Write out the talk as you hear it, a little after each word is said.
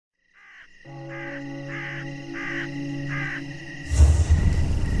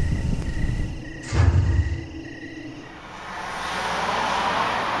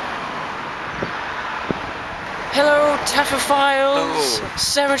Taphophiles,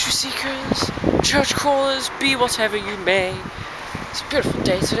 cemetery seekers, church crawlers, be whatever you may. It's a beautiful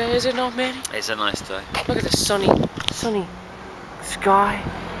day today, is it not, Manny? It's a nice day. Look at the sunny sky.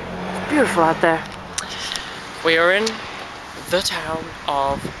 It's beautiful out there. We are in the town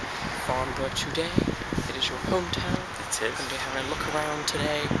of Farnborough today. It is your hometown. It is. We're going to be having a look around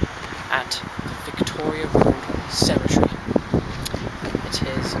today at the Victoria Road Cemetery. It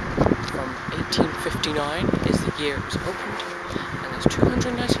is from 1859 is the year it was opened, and there's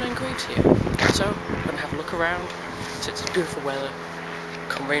 299 graves here. So we're going to have a look around. So it's beautiful weather,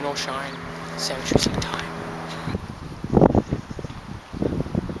 come rain or shine, cemetery scene time.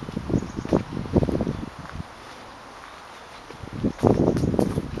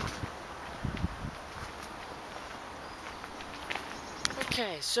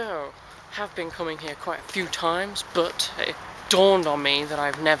 Okay, so have been coming here quite a few times, but it dawned on me that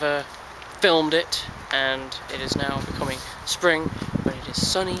I've never filmed it, and it is now becoming spring, but it is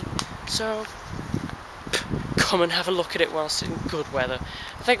sunny, so come and have a look at it whilst in good weather.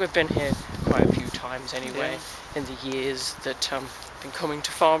 I think we've been here quite a few times anyway, in the years that I've been coming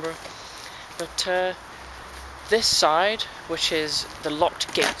to Farnborough. But this side, which is the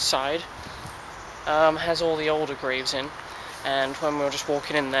locked gate side, has all the older graves in. And when we were just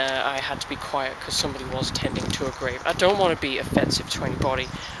walking in there, I had to be quiet because somebody was tending to a grave. I don't want to be offensive to anybody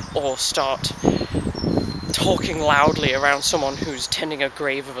or start talking loudly around someone who's tending a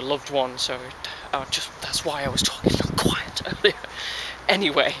grave of a loved one, so that's why I was talking a little quiet earlier.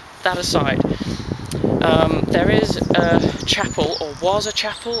 Anyway, that aside, there is a chapel, or was a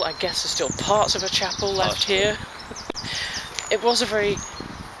chapel. I guess there's still parts of a chapel left here. It was a very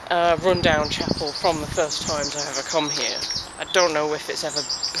rundown chapel from the first times I ever come here. I don't know if it's ever...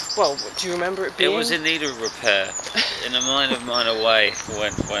 Well, do you remember it being? It was in need of repair in a minor way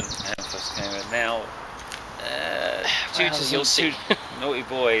when first came in. Now, due to some naughty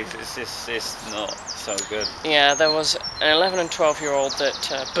boys, it's not so good. Yeah, there was an 11 and 12-year-old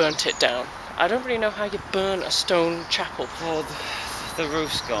that burnt it down. I don't really know how you burn a stone chapel. Well, the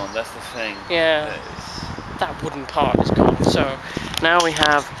roof's gone, that's the thing. Yeah, that wooden part is gone. So now we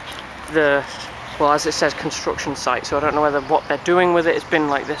have the, well, as it says, construction site. So I don't know whether what they're doing with it. It's been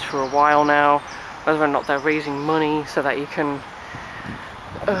like this for a while now. Whether or not they're raising money so that you can,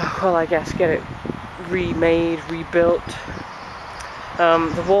 well, I guess get it remade, rebuilt.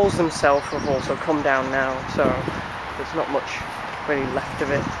 The walls themselves have also come down now, so there's not much really left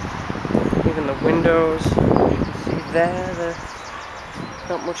of it. Even the windows, as you can see there, there's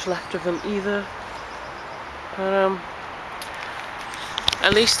not much left of them either. But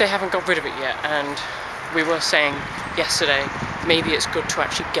at least they haven't got rid of it yet, and we were saying yesterday maybe it's good to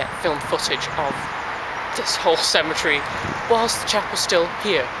actually get film footage of this whole cemetery whilst the chapel's still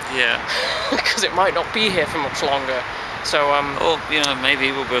here. Yeah. Because it might not be here for much longer. So or, you know,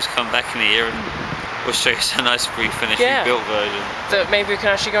 maybe we'll just come back in a year and we'll show you some nice pre-finished rebuilt version. That maybe we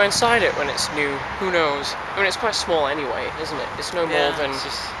can actually go inside it when it's new. Who knows? I mean, it's quite small anyway, isn't it? It's no more than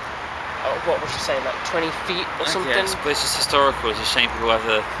just, what would you say, like 20 feet or something? Yes, but it's just historical. It's a shame people have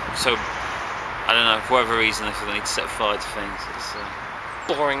to, so, I don't know, for whatever reason they feel they need to set fire to things. It's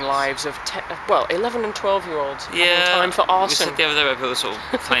boring lives of, 11 and 12-year-olds having time for arson. We said the other day about people sort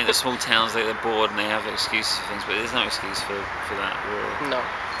of playing at small towns, like they're bored and they have excuses for things, but there's no excuse for that, really. No.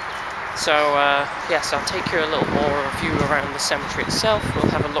 So, yes, I'll take you a little more of a view around the cemetery itself.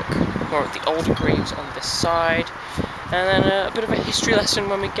 We'll have a look more at the older graves on this side, and then a bit of a history lesson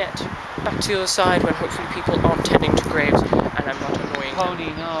when we get back to the other side, when hopefully people aren't tending to graves and I'm not annoying them. Pony,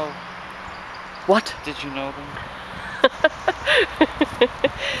 no. What? Did you know them?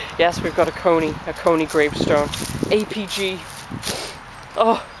 Yes, we've got a Coney gravestone. APG.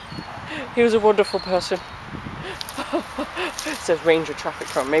 Oh, he was a wonderful person. It says Ranger Traffic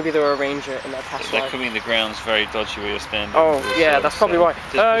Crime. Maybe they were a ranger in their past life. That could mean the ground's very dodgy where you're standing. Oh, yeah, that's probably why.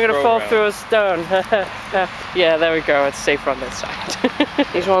 Oh, I'm going to fall through a stone. Yeah, there we go. It's safer on this side.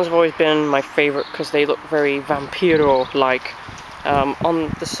 These ones have always been my favourite because they look very vampiro-like.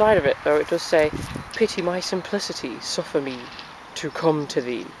 On the side of it, though, it does say, "Pity my simplicity, suffer me to come to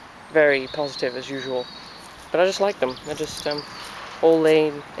thee." Very positive as usual. But I just like them. They're just all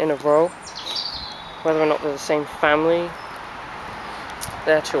laid in a row. Whether or not they're the same family,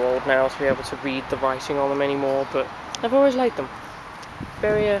 they're too old now to be able to read the writing on them anymore, but I've always liked them.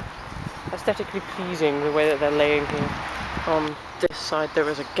 Very aesthetically pleasing the way that they're laying here. On this side there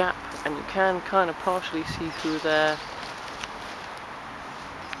is a gap, and you can kind of partially see through there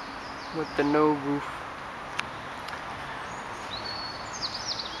with the no roof.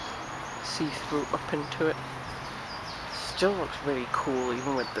 See through up into it. Still looks really cool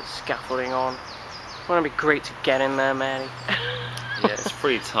even with the scaffolding on. Wouldn't it be great to get in there, Manny? Yeah, it's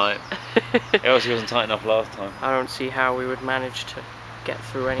pretty tight. It obviously wasn't tight enough last time. I don't see how we would manage to get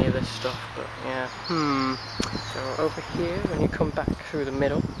through any of this stuff, but yeah. So over here, when you come back through the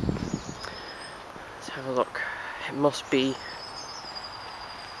middle, let's have a look. It must be...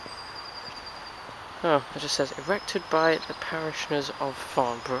 Oh, it just says erected by the parishioners of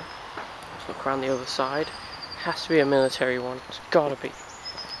Farnborough. Let's look around the other side. Has to be a military one. It's gotta be.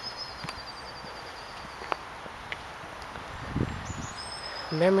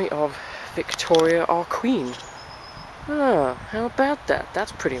 Memory of Victoria, our Queen. Ah, how about that?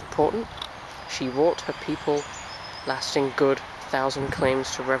 That's pretty important. She wrought her people lasting good, 1,000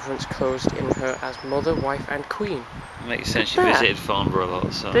 claims to reverence closed in her as mother, wife and queen. It makes sense, she visited Farnborough a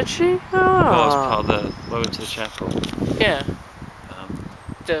lot, so... Did she? Oh. Well, as part of the Welcome to the Chapel. Yeah.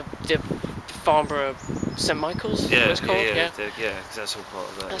 The Farnborough St Michael's, yeah, what it's called? Yeah, because that's all part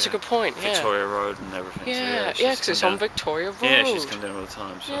of that. That's a good point, yeah. Victoria Road and everything. Yeah, so yeah, because it's on Victoria Road. Yeah, she's come down all the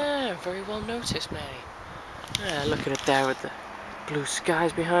time, so... Yeah, very well noticed, Mary. Yeah, look at it there with the blue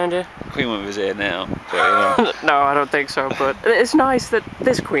skies behind her. Queen won't visit it now, but you know. No, I don't think so, but it's nice that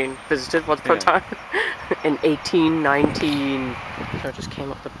this queen visited once upon a time in 1819. So I just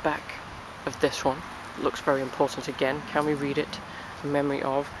came up the back of this one. Looks very important again. Can we read it? In memory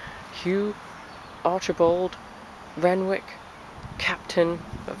of Hugh Archibald Renwick, Captain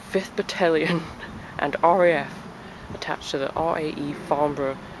of 5th Battalion and RAF, attached to the RAE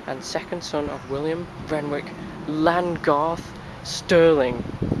Farnborough and second son of William Renwick Landgarth Sterling.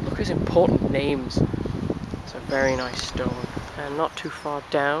 Look at his important names. It's a very nice stone. And not too far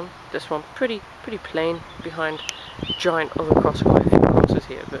down, this one pretty plain behind giant other crosses. Quite a few crosses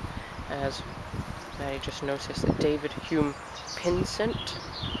here, but as I just noticed that David Hume Pinsent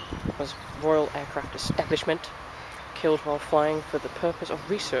was Royal Aircraft Establishment, killed while flying for the purpose of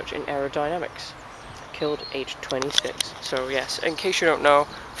research in aerodynamics. Killed aged 26. So yes, in case you don't know,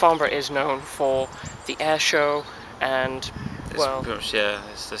 Farnborough is known for the air show and, well... Much, yeah,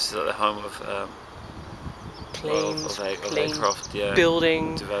 this is like the home of planes, of aircraft, yeah,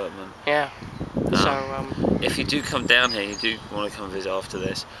 building, development. Yeah. So, if you do come down here, you do want to come visit after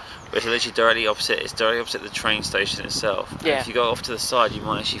this. But it's literally directly opposite. It's directly opposite the train station itself. Yeah. And if you go off to the side, you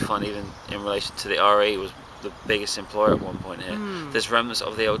might actually find, even in relation to the RE, was the biggest employer at one point here. There's remnants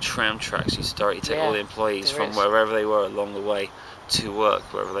of the old tram tracks. You used to directly take all the employees from wherever they were along the way to work,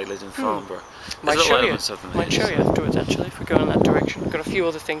 wherever they lived in Farnborough. Might show you afterwards, actually, if we go in that direction. I've got a few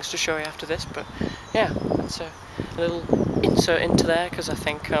other things to show you after this, but yeah, that's a little insert into there, because I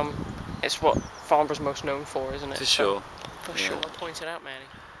think it's what Farnborough's most known for, isn't it? For sure. For sure. I'll point it out, Manny.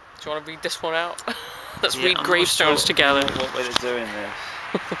 Do you want to read this one out? Let's read gravestones together. What way they're doing this.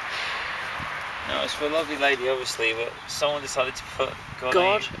 No, it's for a lovely lady, obviously, but someone decided to put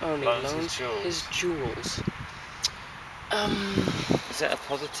God only loans his jewels. Is that a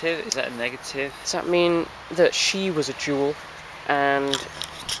positive? Is that a negative? Does that mean that she was a jewel and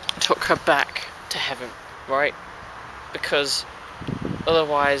took her back to heaven, right? Because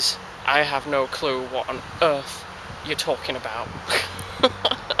otherwise, I have no clue what on earth you're talking about.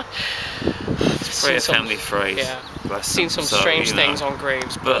 It's probably a family phrase. Yeah. Bless seen them. some strange things on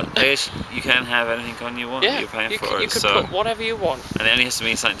graves, but I guess you can have anything on you want. Yeah, you're paying for it. You could put whatever you want, and it only has to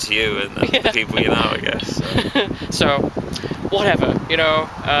mean something to you and the people you know, I guess. So, so whatever, you know,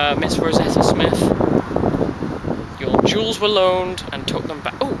 Miss Rosetta Smith, your jewels were loaned and took them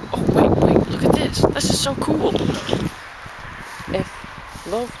back. Oh, wait, look at this. This is so cool. If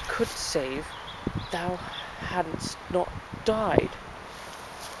love could save, thou hadst not died.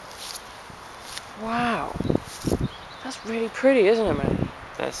 Wow. That's really pretty, isn't it, man?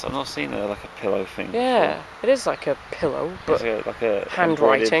 I've not seen like a pillow thing. Yeah, before. It is like a pillow, but it's like a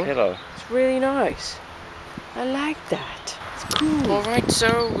handwriting. Pillow. It's really nice. I like that. It's cool. Alright,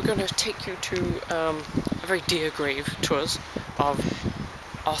 so we're going to take you to a very dear grave to us of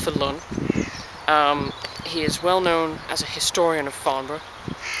Arthur Lunn. He is well known as a historian of Farnborough.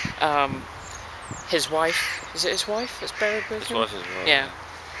 His wife, is it his wife that's buried with him? His wife as well.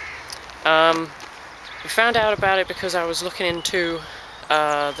 Yeah. We found out about it because I was looking into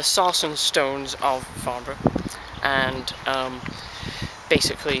the sarsen stones of Farnborough and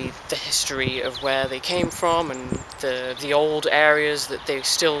basically the history of where they came from and the old areas that they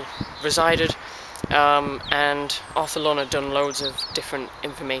still resided. And Arthur Lunn had done loads of different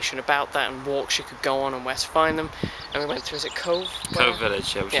information about that and walks you could go on and where to find them. And we went through, is it Cove? Cove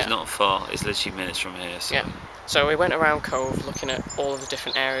Village, yeah, which is not far. It's literally minutes from here. So. Yeah. So we went around Cove looking at all of the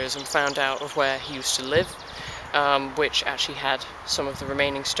different areas and found out of where he used to live, which actually had some of the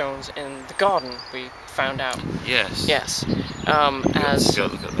remaining stones in the garden, we found out. Yes. Yes. Go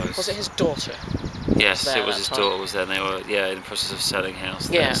look at those. Was it his daughter? Yes, was there it was that his time. daughter was there, and they were in the process of selling house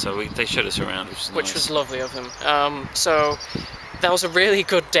there. Yeah. So they showed us around, which nice. was lovely of him. So that was a really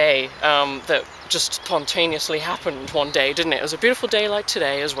good day that just spontaneously happened one day, didn't it? It was a beautiful day like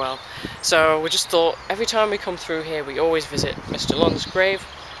today as well. So we just thought every time we come through here, we always visit Mr. Lunn's grave,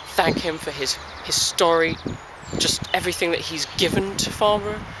 thank him for his story, just everything that he's given to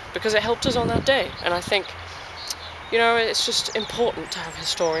Farnborough, because it helped us on that day. And I think, you know, it's just important to have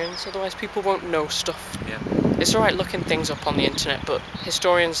historians, otherwise people won't know stuff. Yeah. It's alright looking things up on the internet, but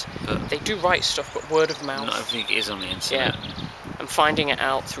historians, they do write stuff, but word of mouth. Not everything is on the internet. Yeah, and finding it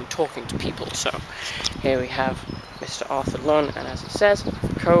out through talking to people. So here we have Mr. Arthur Lunn, and as it says,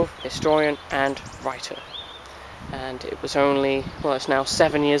 Cove, historian and writer. And it was only, well, it's now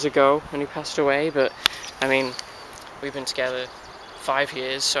 7 years ago when he passed away, but I mean, we've been together 5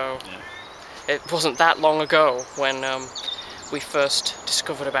 years, so yeah. It wasn't that long ago when we first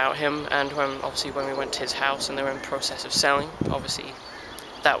discovered about him, and when we went to his house and they were in process of selling. Obviously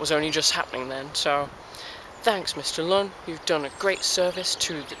that was only just happening then. So thanks, Mr. Lunn, you've done a great service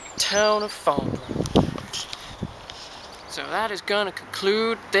to the town of Farnborough. So that is going to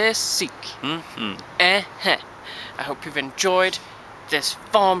conclude this seek. I hope you've enjoyed this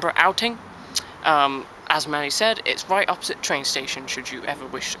Farnborough outing. As Manny said, it's right opposite train station should you ever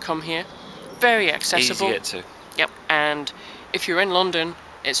wish to come here. Very accessible. Easy to get to. Yep, and if you're in London,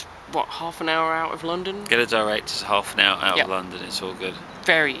 it's what, half an hour out of London? Get a direct, it's half an hour out of London, it's all good.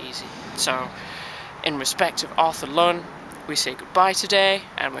 Very easy. So, in respect of Arthur Lunn, we say goodbye today,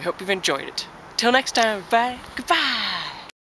 and we hope you've enjoyed it. Till next time, bye. Goodbye.